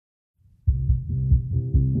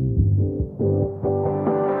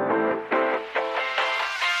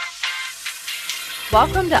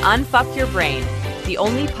Welcome to Unfuck Your Brain, the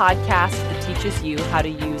only podcast that teaches you how to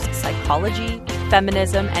use psychology,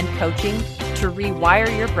 feminism, and coaching to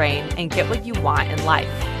rewire your brain and get what you want in life.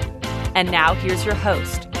 And now here's your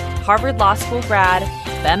host, Harvard Law School grad,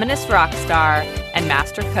 feminist rock star, and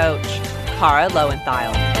master coach, Kara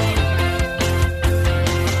Loewentheil.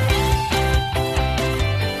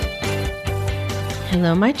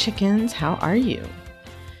 Hello, my chickens. How are you?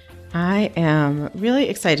 I am really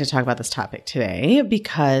excited to talk about this topic today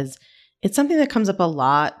because it's something that comes up a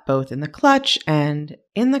lot, both in the clutch and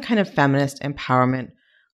in the kind of feminist empowerment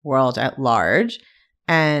world at large.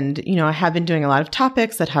 And, I have been doing a lot of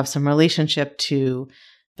topics that have some relationship to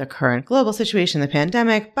the current global situation, the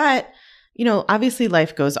pandemic, but, obviously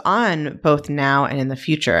life goes on both now and in the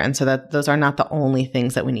future. And so that those are not the only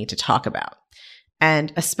things that we need to talk about.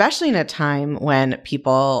 And especially in a time when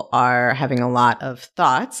people are having a lot of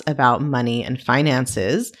thoughts about money and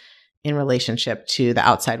finances in relationship to the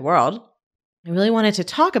outside world, I really wanted to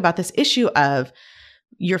talk about this issue of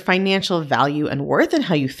your financial value and worth and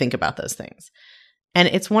how you think about those things. And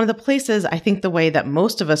it's one of the places, I think, the way that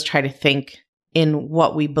most of us try to think in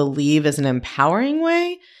what we believe is an empowering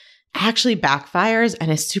way actually backfires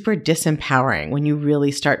and is super disempowering when you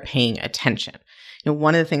really start paying attention.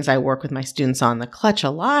 One of the things I work with my students on the clutch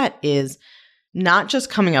a lot is not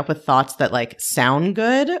just coming up with thoughts that sound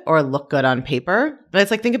good or look good on paper, but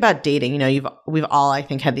it's think about dating. We've all, I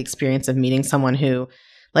think, had the experience of meeting someone who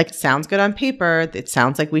sounds good on paper. It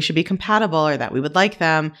sounds like we should be compatible or that we would like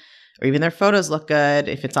them, or even their photos look good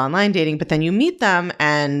if it's online dating, but then you meet them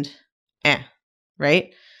and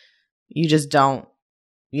right? You don't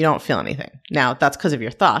feel anything. Now that's because of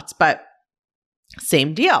your thoughts, but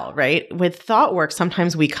same deal, right? With thought work,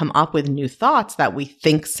 sometimes we come up with new thoughts that we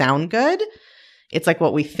think sound good. It's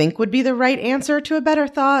what we think would be the right answer to a better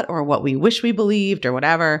thought or what we wish we believed or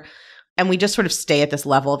whatever. And we just sort of stay at this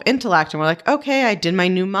level of intellect and we're like, okay, I did my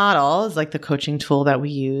new model. It's the coaching tool that we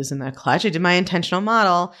use in the clutch. I did my intentional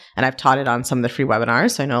model and I've taught it on some of the free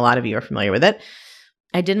webinars. So I know a lot of you are familiar with it.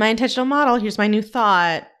 I did my intentional model. Here's my new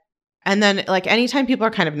thought. And then anytime people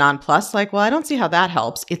are kind of nonplussed, well, I don't see how that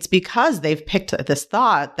helps. It's because they've picked this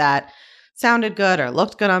thought that sounded good or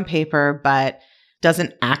looked good on paper, but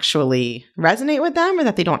doesn't actually resonate with them or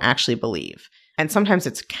that they don't actually believe. And sometimes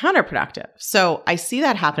it's counterproductive. So I see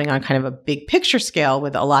that happening on kind of a big picture scale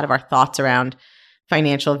with a lot of our thoughts around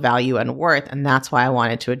financial value and worth. And that's why I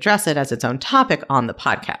wanted to address it as its own topic on the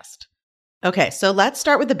podcast. Okay, so let's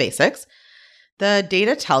start with the basics. The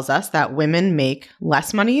data tells us that women make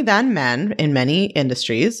less money than men in many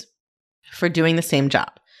industries for doing the same job.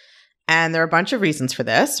 And there are a bunch of reasons for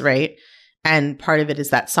this, right? And part of it is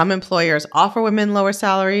that some employers offer women lower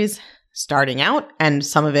salaries starting out, and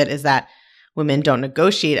some of it is that women don't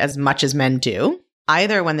negotiate as much as men do,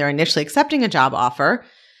 either when they're initially accepting a job offer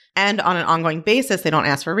and on an ongoing basis, they don't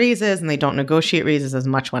ask for raises and they don't negotiate raises as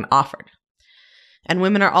much when offered. And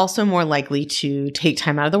women are also more likely to take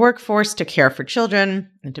time out of the workforce to care for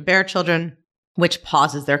children and to bear children, which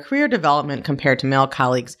pauses their career development compared to male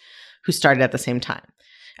colleagues who started at the same time.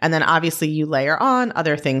 And then obviously you layer on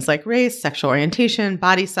other things like race, sexual orientation,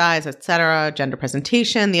 body size, etc., gender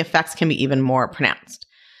presentation. The effects can be even more pronounced.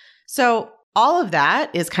 So all of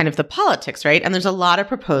that is kind of the politics, right? And there's a lot of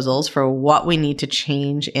proposals for what we need to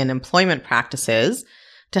change in employment practices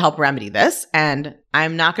to help remedy this. And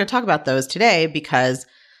I'm not going to talk about those today because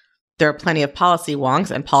there are plenty of policy wonks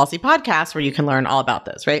and policy podcasts where you can learn all about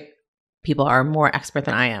those, right? People are more expert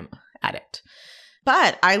than I am at it.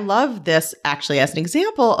 But I love this actually as an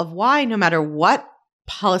example of why no matter what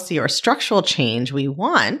policy or structural change we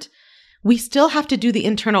want, we still have to do the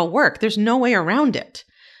internal work. There's no way around it,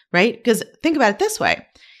 right? Because think about it this way.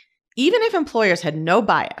 Even if employers had no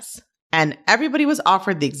bias and everybody was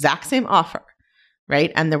offered the exact same offer,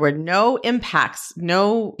 right? And there were no impacts,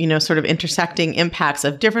 no, sort of intersecting impacts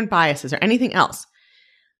of different biases or anything else.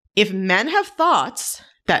 If men have thoughts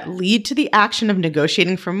that lead to the action of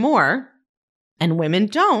negotiating for more and women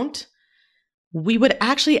don't, we would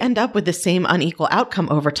actually end up with the same unequal outcome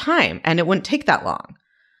over time. And it wouldn't take that long,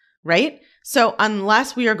 right? So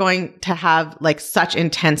unless we are going to have such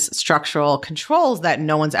intense structural controls that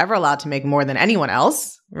no one's ever allowed to make more than anyone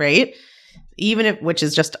else, right? Which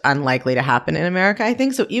is just unlikely to happen in America, I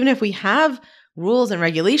think. So even if we have rules and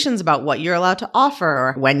regulations about what you're allowed to offer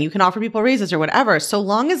or when you can offer people raises or whatever, so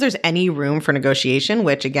long as there's any room for negotiation,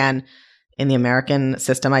 which again, in the American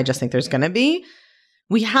system, I just think there's going to be,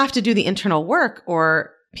 we have to do the internal work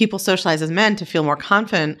or people socialized as men to feel more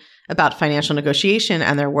confident about financial negotiation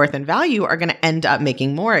and their worth and value are going to end up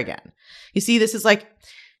making more again. You see, this is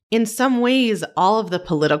in some ways, all of the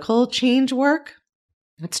political change work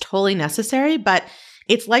It's totally necessary, but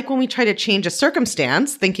it's like when we try to change a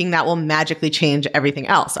circumstance, thinking that will magically change everything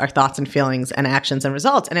else, our thoughts and feelings and actions and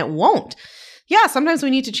results, and it won't. Yeah, sometimes we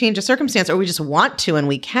need to change a circumstance, or we just want to and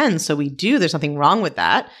we can, so we do. There's nothing wrong with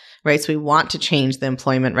that, right? So we want to change the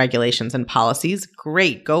employment regulations and policies.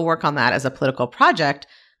 Great, go work on that as a political project.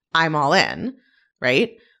 I'm all in,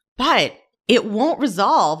 right? But it won't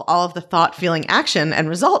resolve all of the thought, feeling, action, and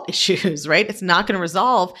result issues, right? It's not going to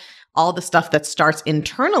resolve all the stuff that starts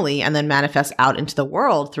internally and then manifests out into the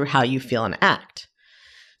world through how you feel and act.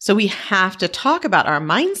 So we have to talk about our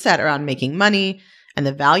mindset around making money and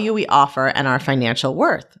the value we offer and our financial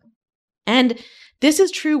worth. And this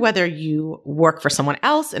is true whether you work for someone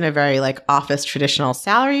else in a very like office traditional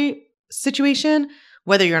salary situation,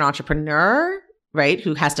 whether you're an entrepreneur, right,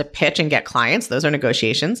 who has to pitch and get clients, those are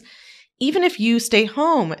negotiations. Even if you stay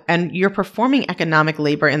home and you're performing economic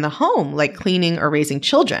labor in the home, like cleaning or raising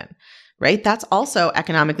children, right? That's also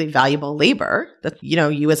economically valuable labor that,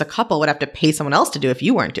 you as a couple would have to pay someone else to do if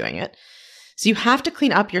you weren't doing it. So you have to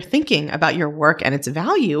clean up your thinking about your work and its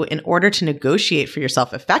value in order to negotiate for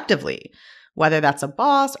yourself effectively, whether that's a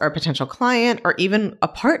boss or a potential client or even a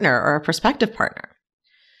partner or a prospective partner.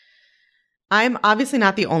 I'm obviously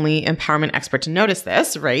not the only empowerment expert to notice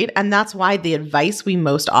this, right? And that's why the advice we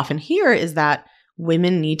most often hear is that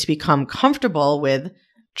women need to become comfortable with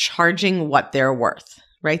charging what they're worth,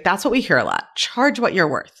 right? That's what we hear a lot. Charge what you're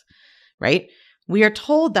worth, right? We are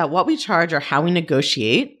told that what we charge or how we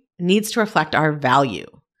negotiate needs to reflect our value,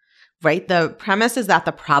 right? The premise is that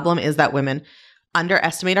the problem is that women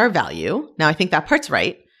underestimate our value. Now, I think that part's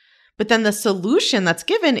right. But then the solution that's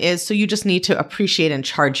given is so you just need to appreciate and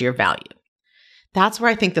charge your value. That's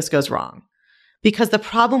where I think this goes wrong. Because the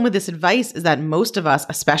problem with this advice is that most of us,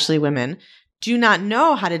 especially women, do not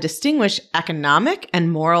know how to distinguish economic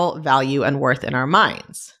and moral value and worth in our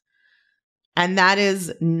minds. And that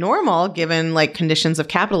is normal given like conditions of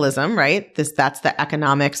capitalism, right? That's the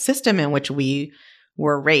economic system in which we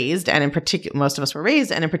were raised. And in particular, most of us were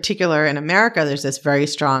raised. And in particular, in America, there's this very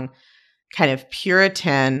strong kind of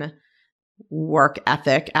Puritan work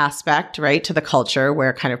ethic aspect, right, to the culture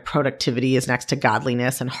where kind of productivity is next to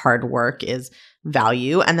godliness and hard work is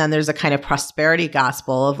value. And then there's a kind of prosperity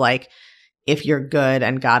gospel of like, if you're good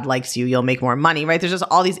and God likes you, you'll make more money, right? There's just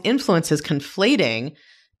all these influences conflating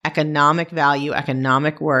economic value,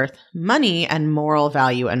 economic worth, money, and moral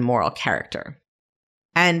value and moral character.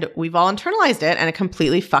 And we've all internalized it, and it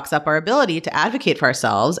completely fucks up our ability to advocate for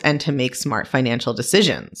ourselves and to make smart financial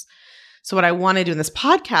decisions. So what I want to do in this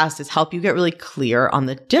podcast is help you get really clear on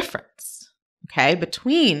the difference, okay,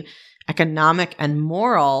 between economic and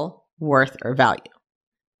moral worth or value.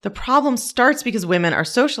 The problem starts because women are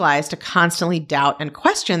socialized to constantly doubt and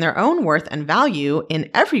question their own worth and value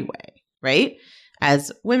in every way, right?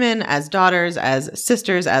 As women, as daughters, as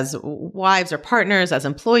sisters, as wives or partners, as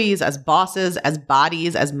employees, as bosses, as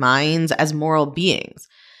bodies, as minds, as moral beings,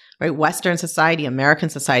 right? Western society, American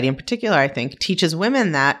society in particular, I think, teaches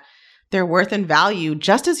women that their worth and value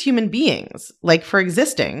just as human beings, like for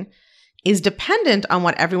existing, is dependent on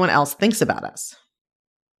what everyone else thinks about us.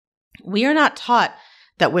 We are not taught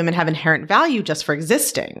that women have inherent value just for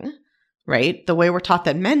existing, right? The way we're taught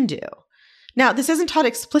that men do. Now, this isn't taught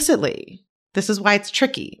explicitly. This is why it's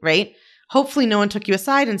tricky, right? Hopefully no one took you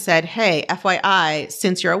aside and said, hey, FYI,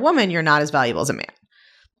 since you're a woman, you're not as valuable as a man.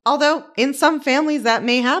 Although in some families that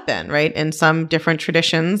may happen, right? In some different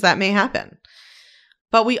traditions that may happen.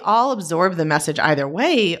 But we all absorb the message either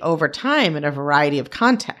way over time in a variety of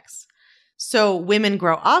contexts. So women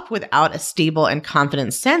grow up without a stable and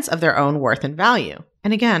confident sense of their own worth and value.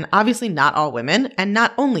 And again, obviously not all women and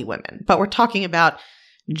not only women, but we're talking about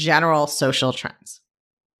general social trends.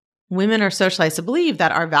 Women are socialized to believe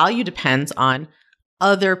that our value depends on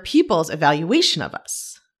other people's evaluation of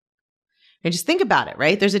us. And just think about it,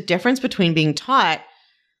 right? There's a difference between being taught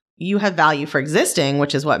you have value for existing,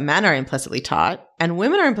 which is what men are implicitly taught, and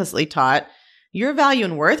women are implicitly taught your value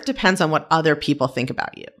and worth depends on what other people think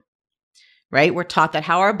about you, right? We're taught that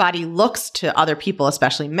how our body looks to other people,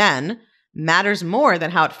 especially men, matters more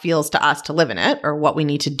than how it feels to us to live in it or what we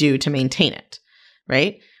need to do to maintain it,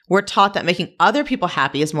 right? We're taught that making other people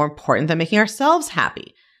happy is more important than making ourselves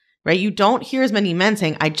happy, right? You don't hear as many men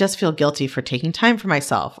saying, I just feel guilty for taking time for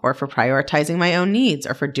myself or for prioritizing my own needs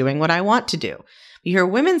or for doing what I want to do. You hear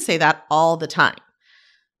women say that all the time,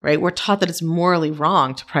 right? We're taught that it's morally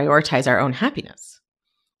wrong to prioritize our own happiness.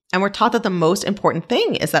 And we're taught that the most important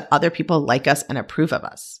thing is that other people like us and approve of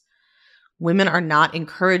us. Women are not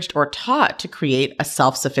encouraged or taught to create a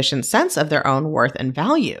self-sufficient sense of their own worth and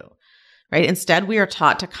value, right? Instead, we are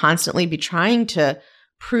taught to constantly be trying to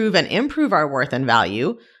prove and improve our worth and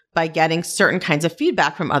value by getting certain kinds of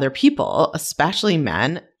feedback from other people, especially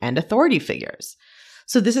men and authority figures.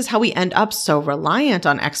 So this is how we end up so reliant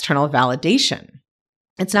on external validation.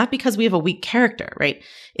 It's not because we have a weak character, right?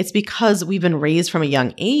 It's because we've been raised from a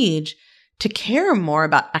young age to care more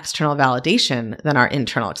about external validation than our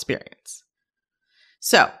internal experience.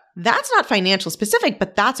 So that's not financial specific,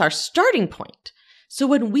 but that's our starting point. So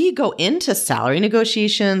when we go into salary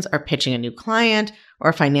negotiations or pitching a new client or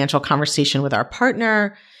a financial conversation with our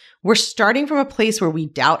partner, we're starting from a place where we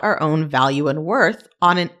doubt our own value and worth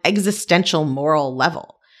on an existential moral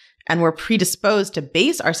level. And we're predisposed to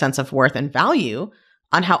base our sense of worth and value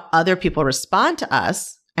on how other people respond to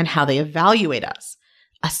us and how they evaluate us,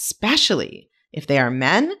 especially if they are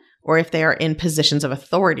men or if they are in positions of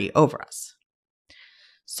authority over us.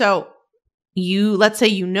 So let's say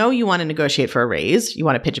you want to negotiate for a raise, you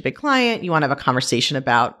want to pitch a big client, you want to have a conversation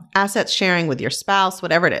about assets sharing with your spouse,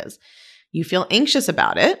 whatever it is. You feel anxious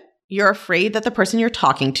about it. You're afraid that the person you're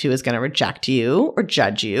talking to is going to reject you or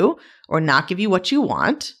judge you or not give you what you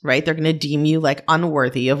want, right? They're going to deem you like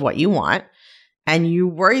unworthy of what you want. And you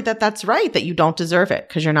worry that that's right, that you don't deserve it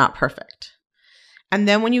because you're not perfect. And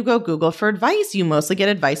then when you go Google for advice, you mostly get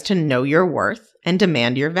advice to know your worth and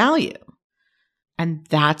demand your value. And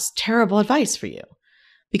that's terrible advice for you.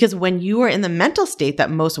 Because when you are in the mental state that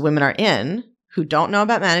most women are in, who don't know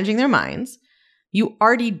about managing their minds, you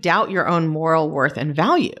already doubt your own moral worth and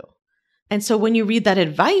value. And so when you read that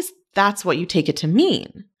advice, that's what you take it to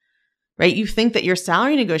mean, right? You think that your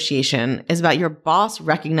salary negotiation is about your boss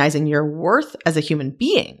recognizing your worth as a human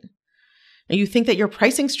being. And you think that your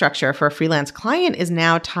pricing structure for a freelance client is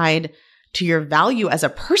now tied to your value as a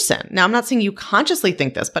person. Now, I'm not saying you consciously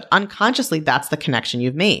think this, but unconsciously, that's the connection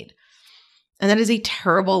you've made. And that is a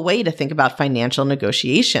terrible way to think about financial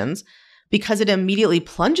negotiations because it immediately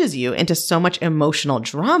plunges you into so much emotional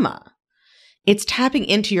drama. It's tapping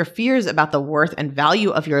into your fears about the worth and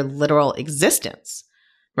value of your literal existence,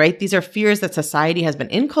 right? These are fears that society has been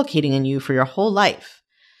inculcating in you for your whole life.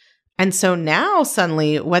 And so now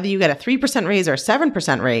suddenly, whether you get a 3% raise or a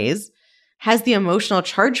 7% raise, has the emotional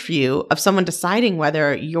charge for you of someone deciding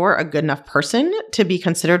whether you're a good enough person to be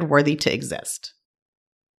considered worthy to exist.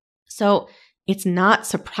 So it's not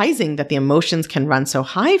surprising that the emotions can run so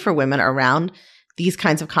high for women around these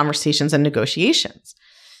kinds of conversations and negotiations.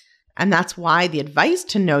 And that's why the advice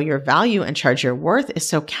to know your value and charge your worth is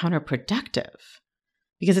so counterproductive,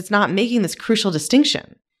 because it's not making this crucial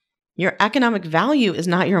distinction. Your economic value is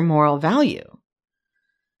not your moral value.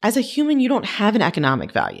 As a human, you don't have an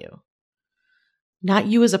economic value. Not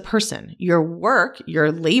you as a person. Your work,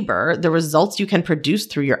 your labor, the results you can produce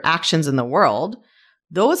through your actions in the world,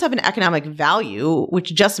 those have an economic value,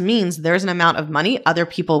 which just means there's an amount of money other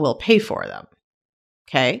people will pay for them.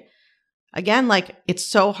 Okay? Again, like it's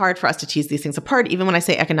so hard for us to tease these things apart. Even when I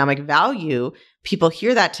say economic value, people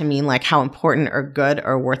hear that to mean like how important or good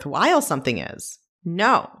or worthwhile something is.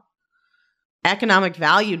 No. Economic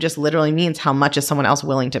value just literally means how much is someone else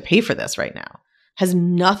willing to pay for this right now. Has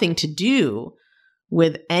nothing to do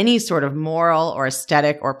with any sort of moral or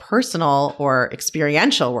aesthetic or personal or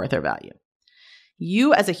experiential worth or value.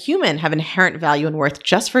 You as a human have inherent value and worth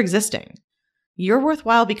just for existing. You're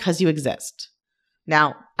worthwhile because you exist.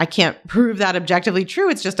 Now, I can't prove that objectively true.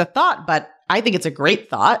 It's just a thought, but I think it's a great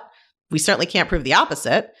thought. We certainly can't prove the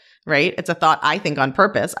opposite, right? It's a thought I think on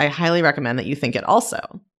purpose. I highly recommend that you think it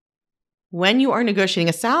also. When you are negotiating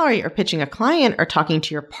a salary or pitching a client or talking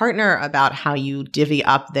to your partner about how you divvy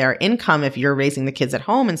up their income if you're raising the kids at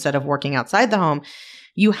home instead of working outside the home,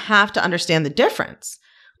 you have to understand the difference,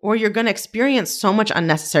 or you're going to experience so much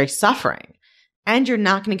unnecessary suffering, and you're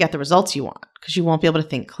not going to get the results you want because you won't be able to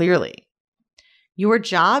think clearly. Your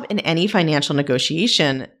job in any financial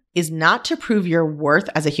negotiation is not to prove your worth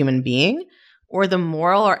as a human being or the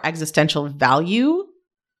moral or existential value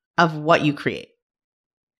of what you create.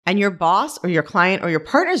 And your boss or your client or your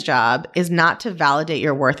partner's job is not to validate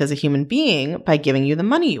your worth as a human being by giving you the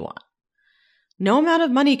money you want. No amount of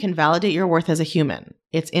money can validate your worth as a human.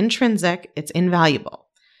 It's intrinsic, it's invaluable.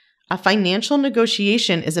 A financial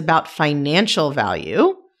negotiation is about financial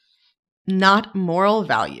value, not moral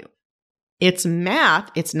value. It's math,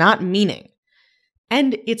 it's not meaning.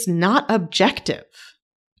 And it's not objective.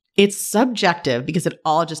 It's subjective because it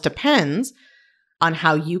all just depends on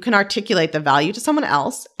how you can articulate the value to someone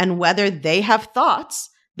else and whether they have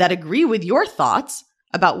thoughts that agree with your thoughts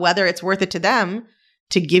about whether it's worth it to them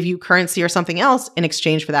to give you currency or something else in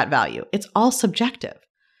exchange for that value. It's all subjective.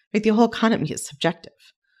 Like the whole economy is subjective.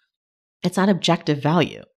 It's not objective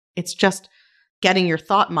value. It's just getting your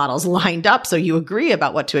thought models lined up so you agree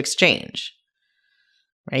about what to exchange,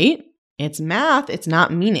 right? It's math. It's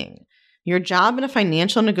not meaning. Your job in a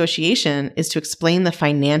financial negotiation is to explain the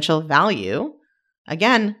financial value.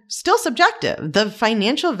 Again, still subjective, the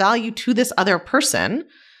financial value to this other person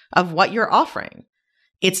of what you're offering.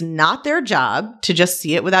 It's not their job to just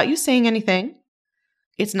see it without you saying anything.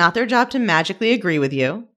 It's not their job to magically agree with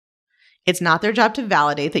you. It's not their job to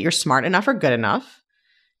validate that you're smart enough or good enough.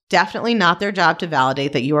 Definitely not their job to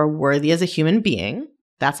validate that you are worthy as a human being.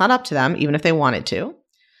 That's not up to them, even if they wanted to,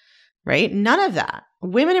 right? None of that.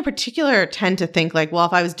 Women in particular tend to think like, well,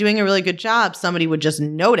 if I was doing a really good job, somebody would just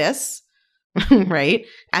notice, right?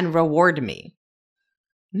 And reward me.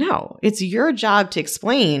 No, it's your job to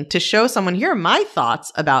explain, to show someone, here are my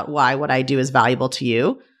thoughts about why what I do is valuable to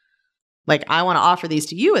you. Like, I want to offer these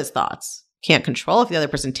to you as thoughts. Can't control if the other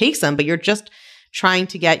person takes them, but you're just trying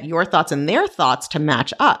to get your thoughts and their thoughts to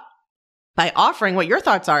match up by offering what your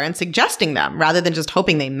thoughts are and suggesting them rather than just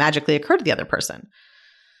hoping they magically occur to the other person.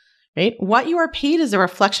 Right? What you are paid is a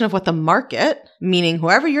reflection of what the market, meaning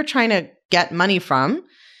whoever you're trying to get money from,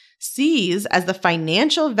 sees as the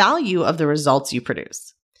financial value of the results you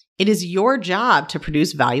produce. It is your job to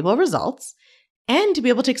produce valuable results and to be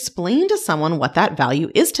able to explain to someone what that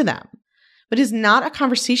value is to them. But it is not a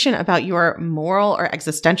conversation about your moral or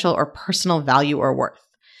existential or personal value or worth.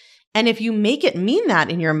 And if you make it mean that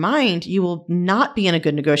in your mind, you will not be in a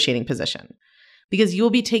good negotiating position because you will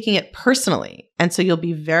be taking it personally. And so you'll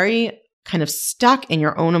be very kind of stuck in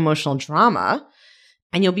your own emotional drama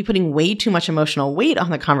and you'll be putting way too much emotional weight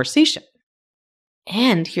on the conversation.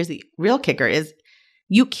 And here's the real kicker is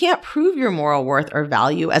you can't prove your moral worth or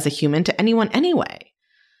value as a human to anyone anyway.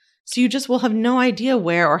 So you just will have no idea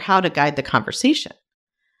where or how to guide the conversation.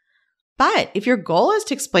 But if your goal is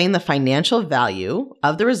to explain the financial value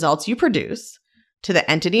of the results you produce to the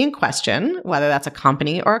entity in question, whether that's a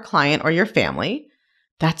company or a client or your family,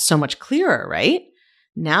 that's so much clearer, right?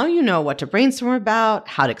 Now you know what to brainstorm about,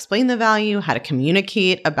 how to explain the value, how to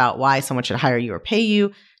communicate about why someone should hire you or pay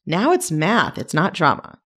you. Now it's math, it's not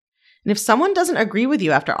drama. And if someone doesn't agree with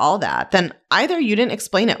you after all that, then either you didn't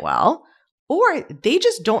explain it well, or they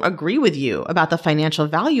just don't agree with you about the financial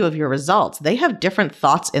value of your results. They have different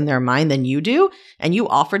thoughts in their mind than you do, and you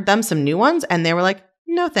offered them some new ones, and they were like,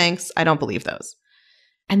 no thanks, I don't believe those.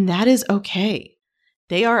 And that is okay.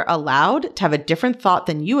 They are allowed to have a different thought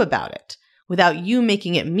than you about it, without you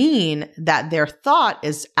making it mean that their thought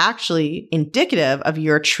is actually indicative of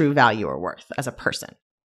your true value or worth as a person,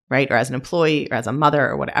 right? Or as an employee, or as a mother,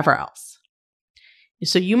 or whatever else.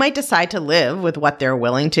 So you might decide to live with what they're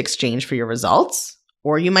willing to exchange for your results,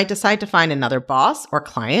 or you might decide to find another boss or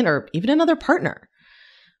client or even another partner.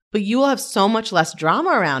 But you will have so much less drama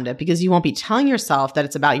around it because you won't be telling yourself that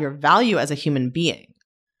it's about your value as a human being.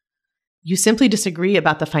 You simply disagree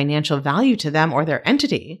about the financial value to them or their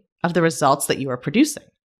entity of the results that you are producing.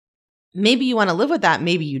 Maybe you want to live with that,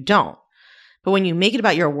 maybe you don't. But when you make it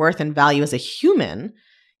about your worth and value as a human,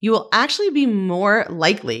 you will actually be more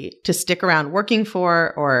likely to stick around working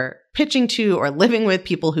for or pitching to or living with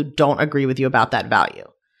people who don't agree with you about that value.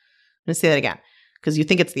 I'm going to say that again, because you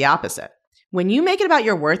think it's the opposite. When you make it about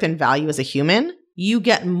your worth and value as a human, you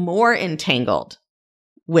get more entangled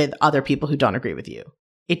with other people who don't agree with you.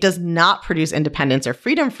 It does not produce independence or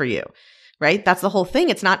freedom for you, right? That's the whole thing.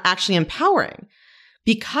 It's not actually empowering.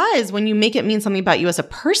 Because when you make it mean something about you as a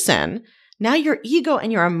person, now your ego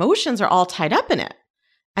and your emotions are all tied up in it.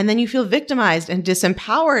 And then you feel victimized and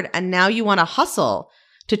disempowered, and now you want to hustle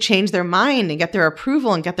to change their mind and get their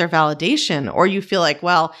approval and get their validation. Or you feel like,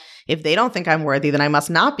 well, if they don't think I'm worthy, then I must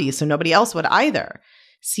not be, so nobody else would either.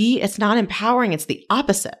 See, it's not empowering, it's the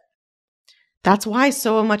opposite. That's why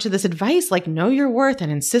so much of this advice, like know your worth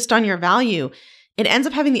and insist on your value, it ends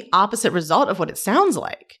up having the opposite result of what it sounds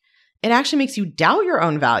like. It actually makes you doubt your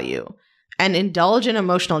own value and indulge in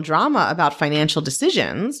emotional drama about financial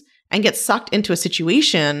decisions and get sucked into a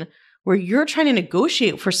situation where you're trying to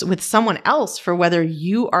negotiate with someone else for whether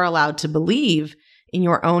you are allowed to believe in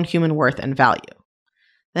your own human worth and value.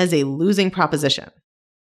 That is a losing proposition.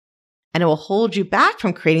 And it will hold you back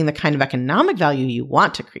from creating the kind of economic value you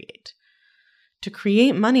want to create. To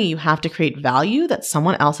create money, you have to create value that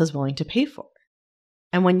someone else is willing to pay for.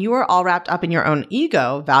 And when you are all wrapped up in your own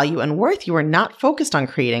ego, value, and worth, you are not focused on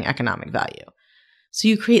creating economic value. So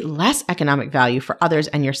you create less economic value for others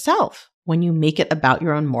and yourself when you make it about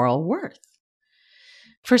your own moral worth.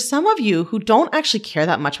 For some of you who don't actually care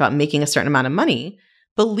that much about making a certain amount of money,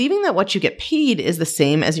 believing that what you get paid is the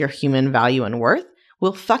same as your human value and worth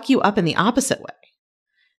will fuck you up in the opposite way.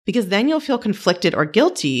 Because then you'll feel conflicted or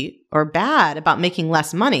guilty or bad about making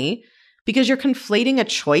less money because you're conflating a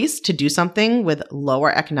choice to do something with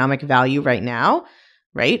lower economic value right now,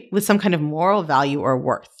 right, with some kind of moral value or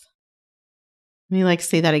worth. Let me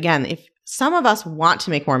say that again. Some of us want to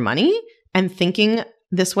make more money, and thinking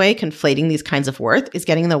this way, conflating these kinds of worth, is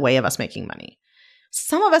getting in the way of us making money.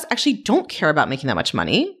 Some of us actually don't care about making that much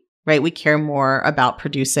money, right? We care more about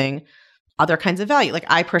producing other kinds of value. Like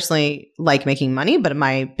I personally like making money, but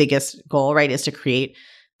my biggest goal, right, is to create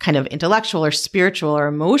kind of intellectual or spiritual or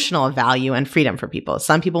emotional value and freedom for people.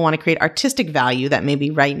 Some people want to create artistic value that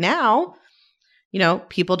maybe right now,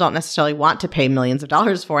 people don't necessarily want to pay millions of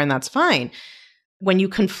dollars for, and that's fine. When you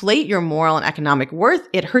conflate your moral and economic worth,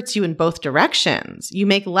 it hurts you in both directions. You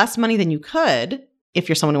make less money than you could if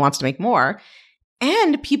you're someone who wants to make more.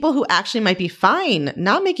 And people who actually might be fine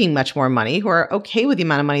not making much more money, who are okay with the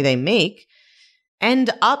amount of money they make,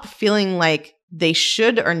 end up feeling like they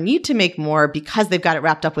should or need to make more because they've got it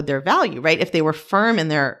wrapped up with their value, right? If they were firm in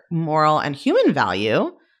their moral and human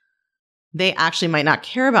value, they actually might not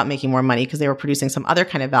care about making more money because they were producing some other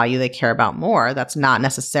kind of value they care about more that's not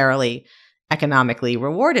necessarily economically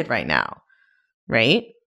rewarded right now, right?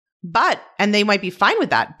 And they might be fine with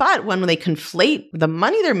that. But when they conflate the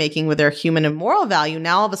money they're making with their human and moral value,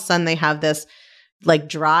 now all of a sudden they have this like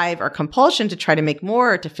drive or compulsion to try to make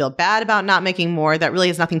more, or to feel bad about not making more. That really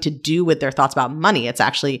has nothing to do with their thoughts about money. It's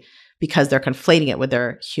actually because they're conflating it with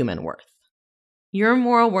their human worth. Your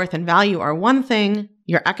moral worth and value are one thing.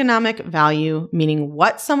 Your economic value, meaning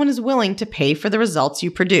what someone is willing to pay for the results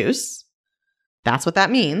you produce, that's what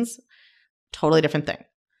that means. Totally different thing.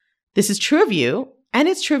 This is true of you, and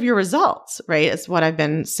it's true of your results, right? It's what I've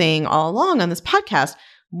been saying all along on this podcast.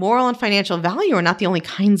 Moral and financial value are not the only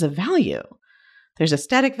kinds of value. There's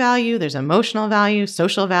aesthetic value, there's emotional value,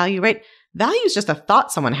 social value, right? Value is just a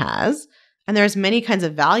thought someone has, and there's many kinds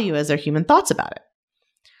of value as their human thoughts about it.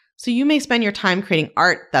 So you may spend your time creating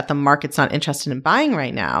art that the market's not interested in buying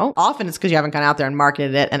right now. Often it's because you haven't gone out there and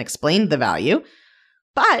marketed it and explained the value.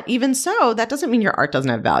 But even so, that doesn't mean your art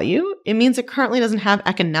doesn't have value. It means it currently doesn't have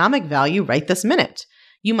economic value right this minute.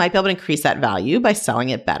 You might be able to increase that value by selling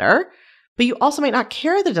it better, but you also might not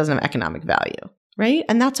care that it doesn't have economic value, right?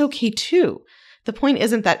 And that's okay too. The point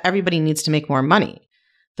isn't that everybody needs to make more money.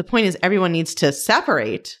 The point is everyone needs to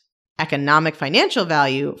separate economic financial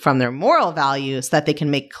value from their moral value so that they can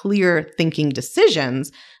make clear thinking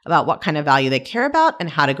decisions about what kind of value they care about and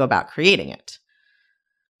how to go about creating it.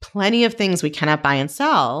 Plenty of things we cannot buy and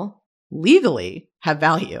sell legally have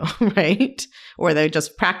value, right? Or they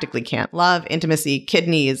just practically can't. Love, intimacy,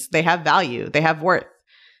 kidneys, they have value, they have worth,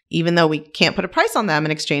 even though we can't put a price on them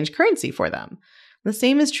and exchange currency for them. The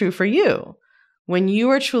same is true for you. When you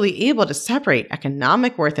are truly able to separate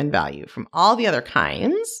economic worth and value from all the other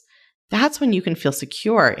kinds, that's when you can feel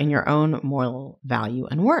secure in your own moral value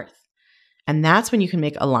and worth. And that's when you can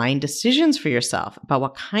make aligned decisions for yourself about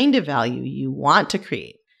what kind of value you want to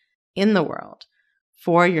create in the world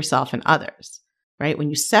for yourself and others, right? When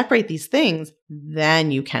you separate these things,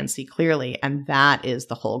 then you can see clearly, and that is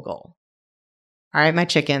the whole goal. All right, my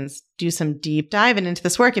chickens, do some deep diving into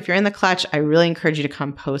this work. If you're in the clutch, I really encourage you to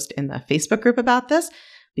come post in the Facebook group about this,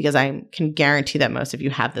 because I can guarantee that most of you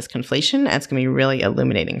have this conflation, and it's going to be really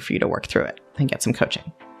illuminating for you to work through it and get some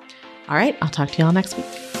coaching. All right, I'll talk to you all next week.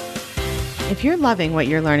 If you're loving what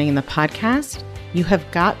you're learning in the podcast, you have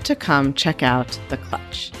got to come check out The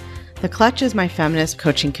Clutch. The Clutch is my feminist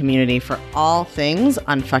coaching community for all things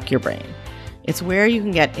unfuck your brain. It's where you can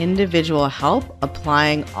get individual help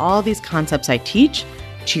applying all these concepts I teach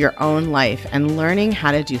to your own life and learning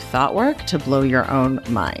how to do thought work to blow your own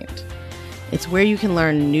mind. It's where you can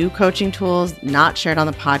learn new coaching tools not shared on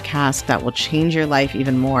the podcast that will change your life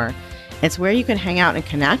even more. It's where you can hang out and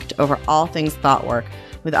connect over all things thought work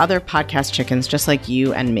with other podcast chickens just like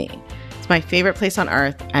you and me. It's my favorite place on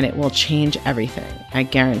earth, and it will change everything. I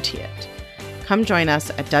guarantee it. Come join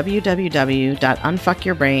us at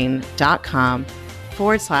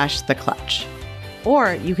www.unfuckyourbrain.com/The Clutch.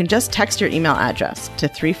 Or you can just text your email address to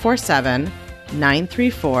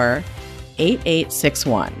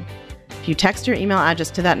 347-934-8861. If you text your email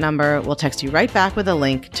address to that number, we'll text you right back with a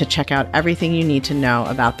link to check out everything you need to know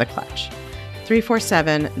about The Clutch.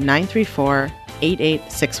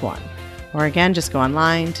 347-934-8861. Or again, just go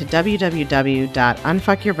online to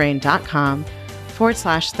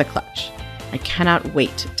www.unfuckyourbrain.com/The Clutch. I cannot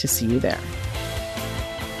wait to see you there.